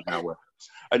know.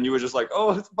 And you were just like,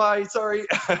 oh, bye. Sorry.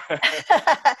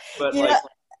 But like,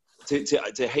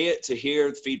 to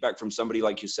hear feedback from somebody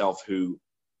like yourself, who,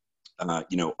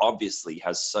 you know, obviously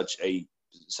has such a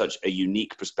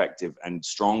unique perspective and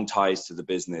strong ties to the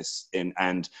business,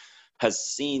 and has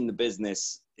seen the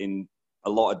business in a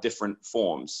lot of different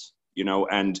forms, you know,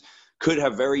 and you could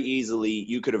have very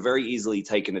easily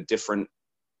taken a different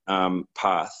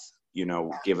path, you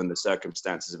know, given the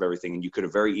circumstances of everything. And you could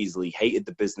have very easily hated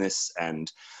the business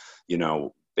and, you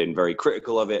know, been very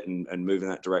critical of it and move in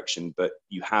that direction, but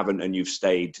you haven't, and you've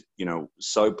stayed, you know,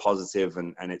 so positive,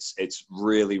 and it's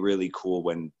really, really cool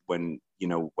when you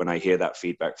know, when I hear that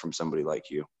feedback from somebody like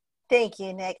you. Thank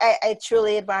you, Nick. I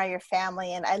truly admire your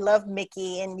family, and I love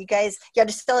Mickey, and you guys got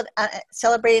to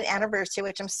celebrate an anniversary,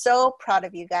 which I'm so proud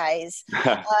of you guys.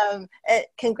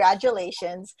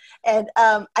 Congratulations. And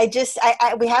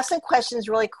we have some questions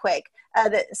really quick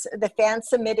that the fans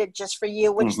submitted just for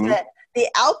you, which the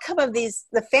outcome of these,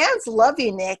 the fans love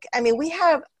you, Nick. I mean, we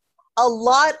have a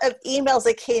lot of emails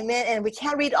that came in, and we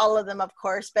can't read all of them, of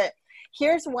course, but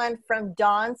here's one from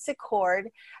Dawn Secord.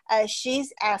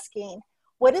 She's asking,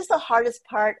 what is the hardest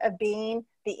part of being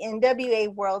the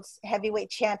NWA World Heavyweight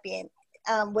Champion,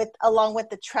 along with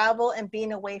the travel and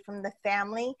being away from the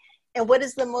family? And what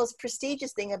is the most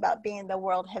prestigious thing about being the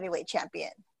World Heavyweight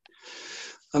Champion?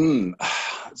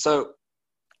 So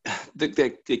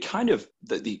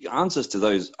the answers to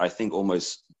those, I think,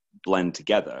 almost blend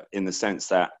together in the sense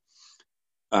that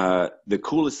the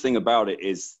coolest thing about it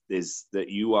is that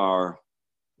you are,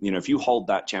 you know, if you hold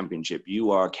that championship, you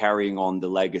are carrying on the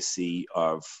legacy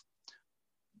of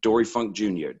Dory Funk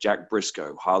Jr., Jack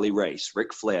Briscoe, Harley Race,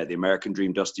 Ric Flair, the American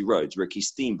Dream, Dusty Rhodes, Ricky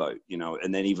Steamboat, you know,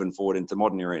 and then even forward into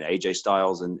modern era, AJ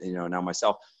Styles, and, you know, now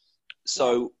myself.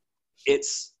 So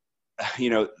it's,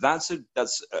 you know, that's a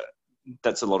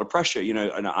lot of pressure, you know,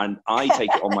 and I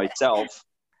take it on myself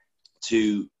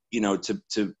to, you know,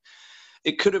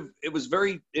 it was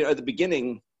very, you know, at the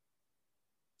beginning,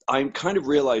 I kind of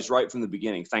realized right from the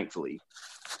beginning, thankfully,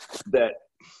 that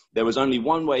there was only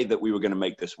one way that we were going to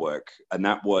make this work. And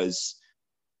that was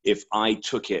if I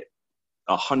took it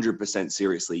 100%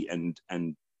 seriously and,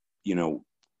 you know,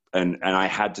 and I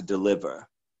had to deliver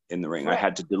in the ring. Right. I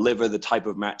had to deliver the type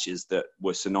of matches that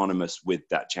were synonymous with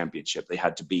that championship. They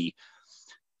had to be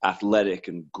athletic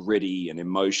and gritty and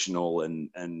emotional and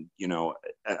you know,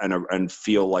 and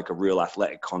feel like a real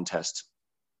athletic contest.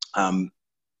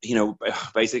 You know,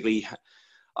 basically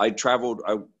I traveled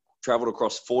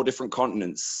across 4 different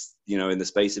continents, you know, in the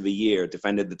space of a year,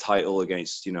 defended the title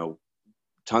against, you know,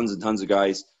 tons and tons of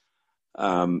guys,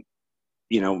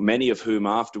 you know, many of whom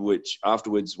afterwards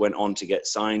went on to get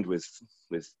signed with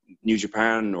New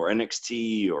Japan or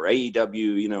NXT or AEW,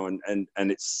 you know,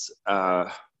 and it's,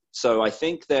 so I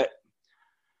think that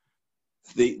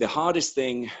the hardest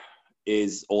thing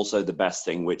is also the best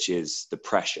thing, which is the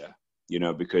pressure, you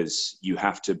know, because you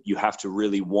have to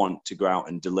really want to go out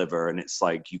and deliver. And it's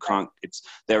like, you can't,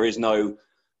 there is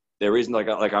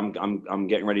like I'm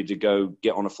getting ready to go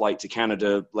get on a flight to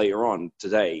Canada later on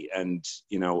today. And,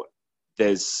 you know,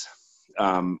 there's,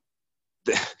 look,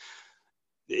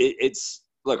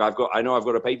 I know I've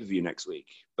got a pay-per-view next week,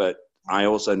 but I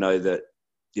also know that,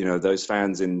 you know, those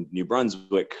fans in New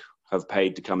Brunswick have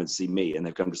paid to come and see me, and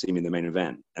they've come to see me in the main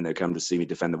event, and they've come to see me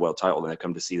defend the world title, and they've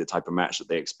come to see the type of match that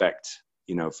they expect,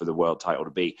 you know, for the world title to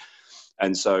be.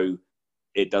 And so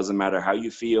it doesn't matter how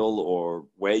you feel or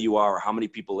where you are or how many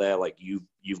people there, like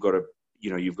you've got to, you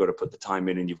know, you've got to put the time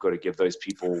in, and you've got to give those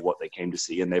people what they came to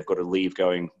see, and they've got to leave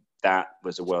going, that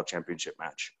was a world championship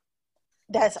match.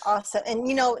 That's awesome. And,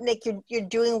 you know, Nick, you're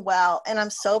doing well, and I'm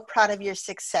so proud of your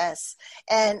success.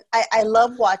 And I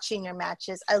love watching your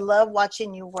matches. I love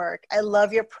watching you work. I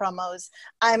love your promos.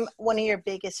 I'm one of your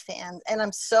biggest fans, and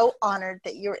I'm so honored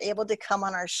that you're able to come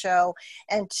on our show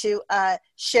and to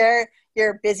share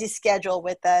your busy schedule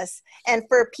with us. And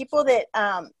for people that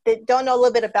don't know a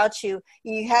little bit about you,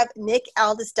 you have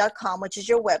nickaldis.com, which is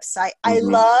your website.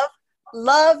 Mm-hmm. I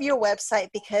love your website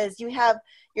because you have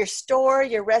your store,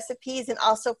 your recipes, and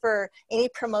also for any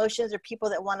promotions or people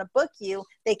that want to book you,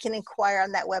 they can inquire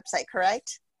on that website,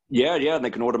 correct? Yeah, and they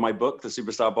can order my book, The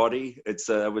Superstar Body.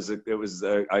 I was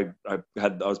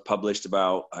published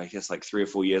about, I guess, like 3 or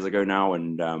 4 years ago now,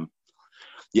 and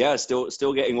yeah,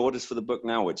 still getting orders for the book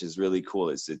now, which is really cool.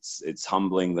 It's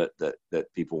humbling that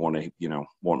people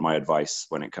want my advice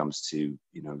when it comes to,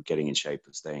 you know, getting in shape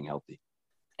and staying healthy.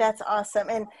 That's awesome.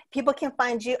 And people can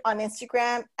find you on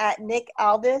Instagram at Nick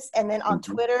Aldis, and then on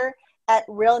Twitter at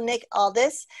Real Nick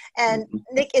Aldis. And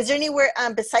Nick, is there anywhere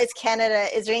besides Canada,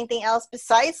 is there anything else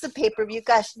besides the pay-per-view?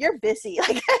 Gosh, you're busy.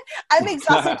 Like, I'm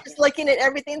exhausted just looking at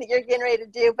everything that you're getting ready to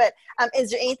do. But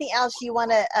is there anything else you want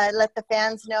to let the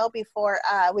fans know before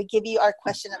we give you our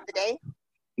question of the day?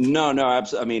 No,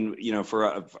 absolutely. I mean, you know, for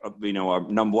our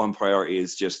number one priority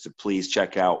is just to please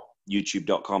check out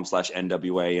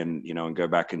youtube.com/NWA and, and go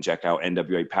back and check out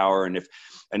NWA Power. And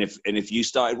if you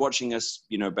started watching us,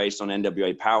 based on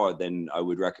NWA Power, then I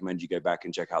would recommend you go back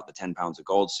and check out the 10 Pounds of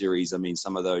Gold series. I mean,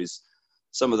 some of those,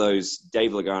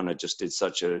 Dave Lagana just did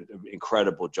such an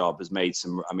incredible job, has made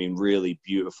some, really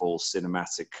beautiful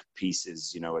cinematic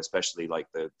pieces, especially like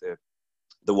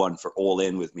the one for All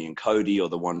In with me and Cody, or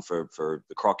the one for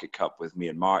the Crockett Cup with me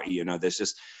and Marty.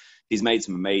 He's made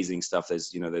some amazing stuff.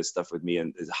 There's stuff with me,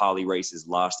 and Harley Race's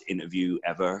last interview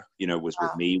ever, was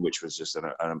with me, which was just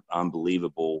an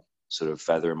unbelievable sort of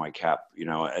feather in my cap.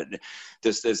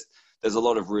 There's a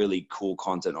lot of really cool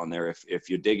content on there. If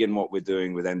you're digging what we're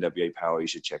doing with NWA Power, you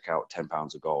should check out 10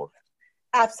 Pounds of Gold.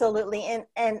 Absolutely.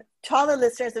 And to all the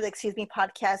listeners of the Excuse Me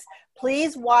podcast,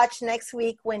 please watch next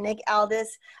week when Nick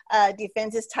Aldis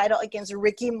defends his title against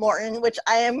Ricky Morton, which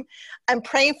I'm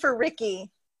praying for Ricky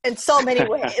in so many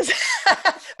ways.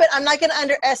 But I'm not going to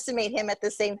underestimate him at the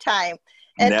same time.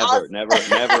 And never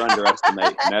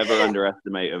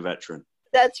underestimate a veteran.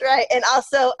 That's right. And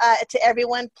also to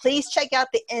everyone, please check out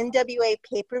the NWA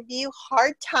pay-per-view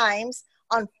Hard Times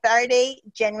on Friday,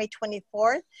 January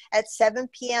 24th at 7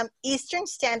 p.m. Eastern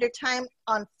Standard Time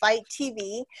on Fight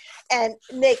TV. And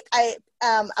Nick, I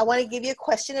want to give you a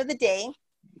question of the day.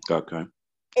 Okay.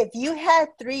 If you had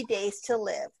 3 days to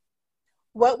live,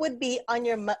 what would be on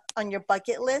your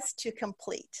bucket list to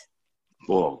complete?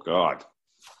 Oh God.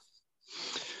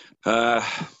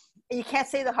 You can't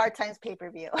say the Hard Times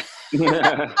pay-per-view.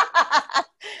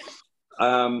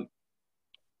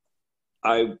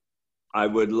 I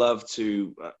would love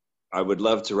to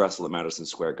wrestle at Madison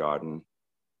Square Garden.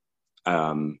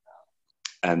 And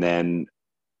then,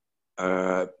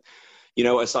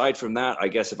 aside from that, I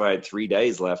guess if I had 3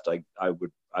 days left, I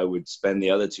would spend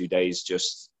the other 2 days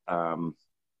just, I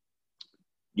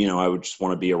would just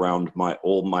want to be around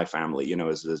all my family,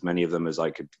 as many of them as I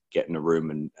could get in a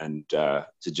room and to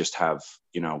just have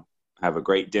a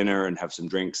great dinner and have some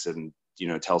drinks and,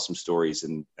 tell some stories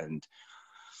and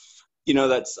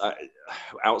that's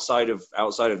outside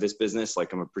of this business.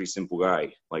 Like, I'm a pretty simple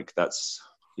guy. Like, that's,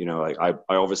 I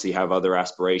obviously have other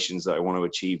aspirations that I want to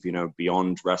achieve,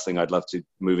 beyond wrestling. I'd love to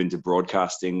move into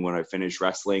broadcasting when I finish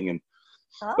wrestling.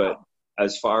 But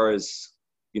as far as,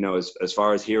 as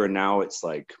far as here and now, it's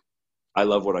like, I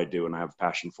love what I do and I have a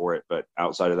passion for it. But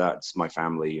outside of that, it's my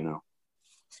family,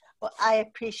 Well, I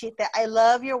appreciate that. I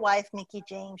love your wife, Mickie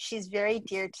James. She's very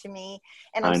dear to me.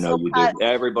 And I know you do.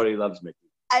 Everybody loves Mickie.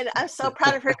 I'm so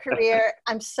proud of her career.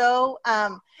 I'm so,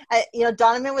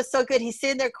 Donovan was so good. He's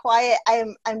sitting there quiet. I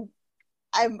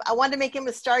wanted to make him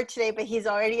a star today, but he's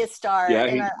already a star. Yeah,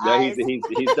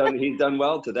 he's done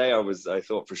well today. I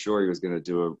thought for sure he was going to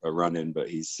do a run in, but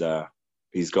he's got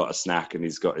a snack and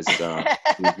he's got his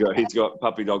he's got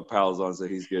puppy dog pals on, so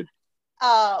he's good.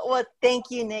 Well,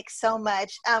 thank you, Nick, so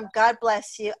much. God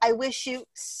bless you. I wish you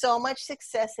so much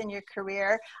success in your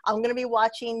career. I'm going to be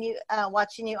watching you on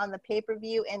the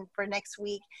pay-per-view and for next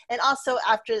week, and also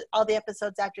after all the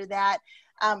episodes after that.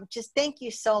 Just thank you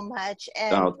so much.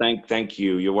 And thank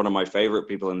you. You're one of my favorite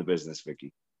people in the business,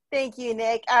 Vicki. Thank you,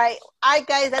 Nick. All right,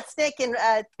 guys, that's Nick, and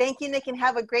thank you, Nick, and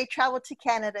have a great travel to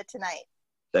Canada tonight.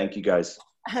 Thank you, guys.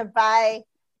 Bye.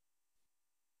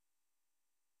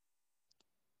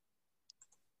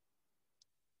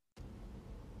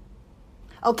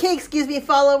 Okay, excuse me,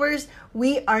 followers,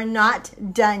 we are not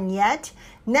done yet.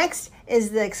 Next is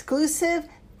the exclusive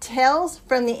Tales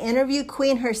from the Interview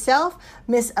Queen herself,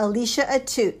 Miss Alicia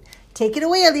Atout. Take it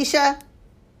away, Alicia.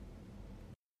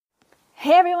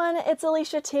 Hey everyone, it's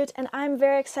Alicia Atout, and I'm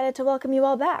very excited to welcome you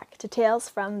all back to Tales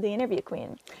from the Interview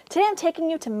Queen. Today I'm taking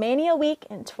you to Mania Week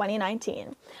in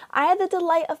 2019. I had the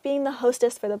delight of being the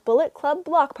hostess for the Bullet Club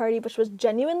block party, which was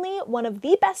genuinely one of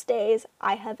the best days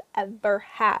I have ever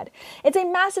had. It's a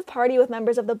massive party with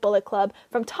members of the Bullet Club,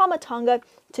 from Tama Tonga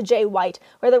to Jay White,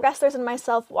 where the wrestlers and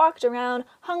myself walked around,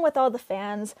 hung with all the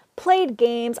fans, played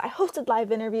games, I hosted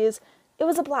live interviews. It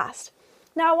was a blast.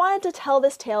 Now, I wanted to tell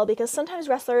this tale because sometimes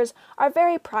wrestlers are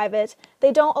very private,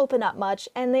 they don't open up much,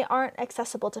 and they aren't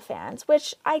accessible to fans,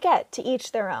 which I get, to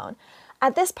each their own.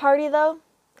 At this party, though,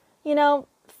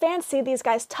 fans see these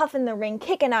guys tough in the ring,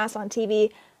 kicking ass on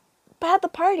TV, but at the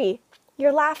party,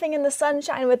 you're laughing in the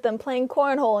sunshine with them, playing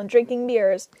cornhole and drinking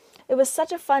beers. It was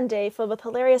such a fun day filled with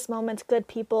hilarious moments, good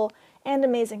people, and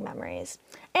amazing memories.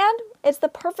 And it's the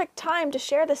perfect time to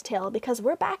share this tale because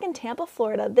we're back in Tampa,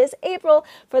 Florida this April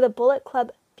for the Bullet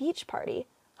Club Beach Party,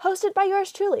 hosted by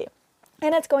yours truly.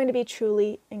 And it's going to be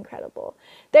truly incredible.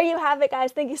 There you have it,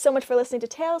 guys. Thank you so much for listening to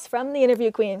Tales from the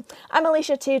Interview Queen. I'm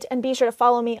Alicia Atout, and be sure to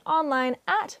follow me online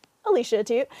at Alicia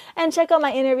Toot, and check out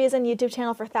my interviews and YouTube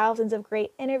channel for thousands of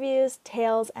great interviews,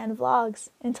 tales, and vlogs.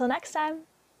 Until next time.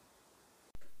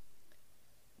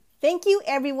 Thank you,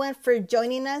 everyone, for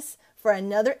joining us for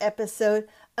another episode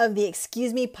of the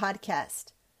Excuse Me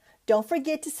podcast. Don't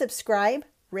forget to subscribe,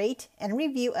 rate, and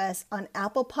review us on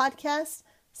Apple Podcasts,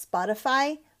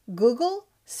 Spotify, Google,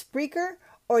 Spreaker,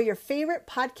 or your favorite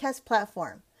podcast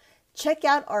platform. Check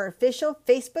out our official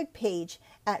Facebook page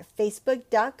at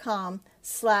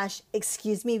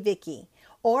facebook.com/excusemevicky,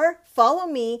 or follow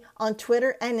me on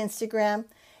Twitter and Instagram,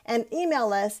 and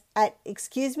email us at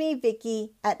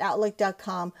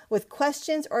excusemevicky@outlook.com with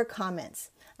questions or comments.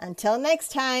 Until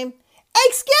next time,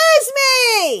 excuse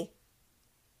me!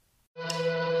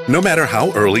 No matter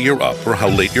how early you're up or how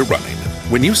late you're running,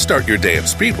 when you start your day at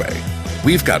Speedway,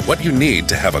 we've got what you need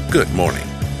to have a good morning.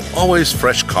 Always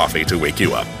fresh coffee to wake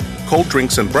you up, cold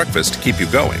drinks and breakfast to keep you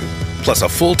going, plus a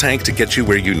full tank to get you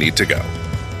where you need to go.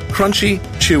 Crunchy,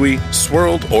 chewy,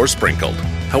 swirled, or sprinkled.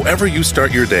 However you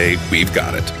start your day, we've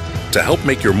got it to help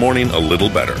make your morning a little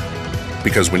better.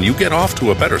 Because when you get off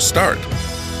to a better start,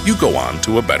 you go on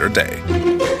to a better day.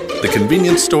 The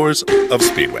convenience stores of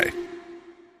Speedway.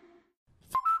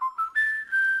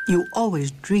 You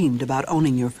always dreamed about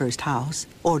owning your first house,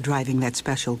 or driving that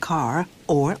special car,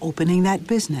 or opening that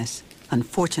business.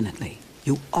 Unfortunately,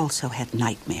 you also had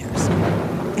nightmares.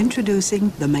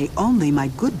 Introducing the May Only My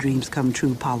Good Dreams Come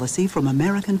True policy from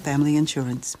American Family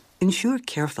Insurance. Insure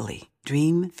carefully.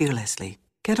 Dream fearlessly.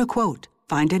 Get a quote.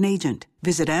 Find an agent.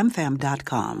 Visit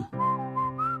amfam.com.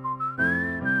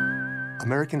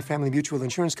 American Family Mutual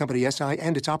Insurance Company, SI,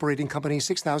 and its operating company,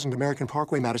 6000 American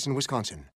Parkway, Madison, Wisconsin.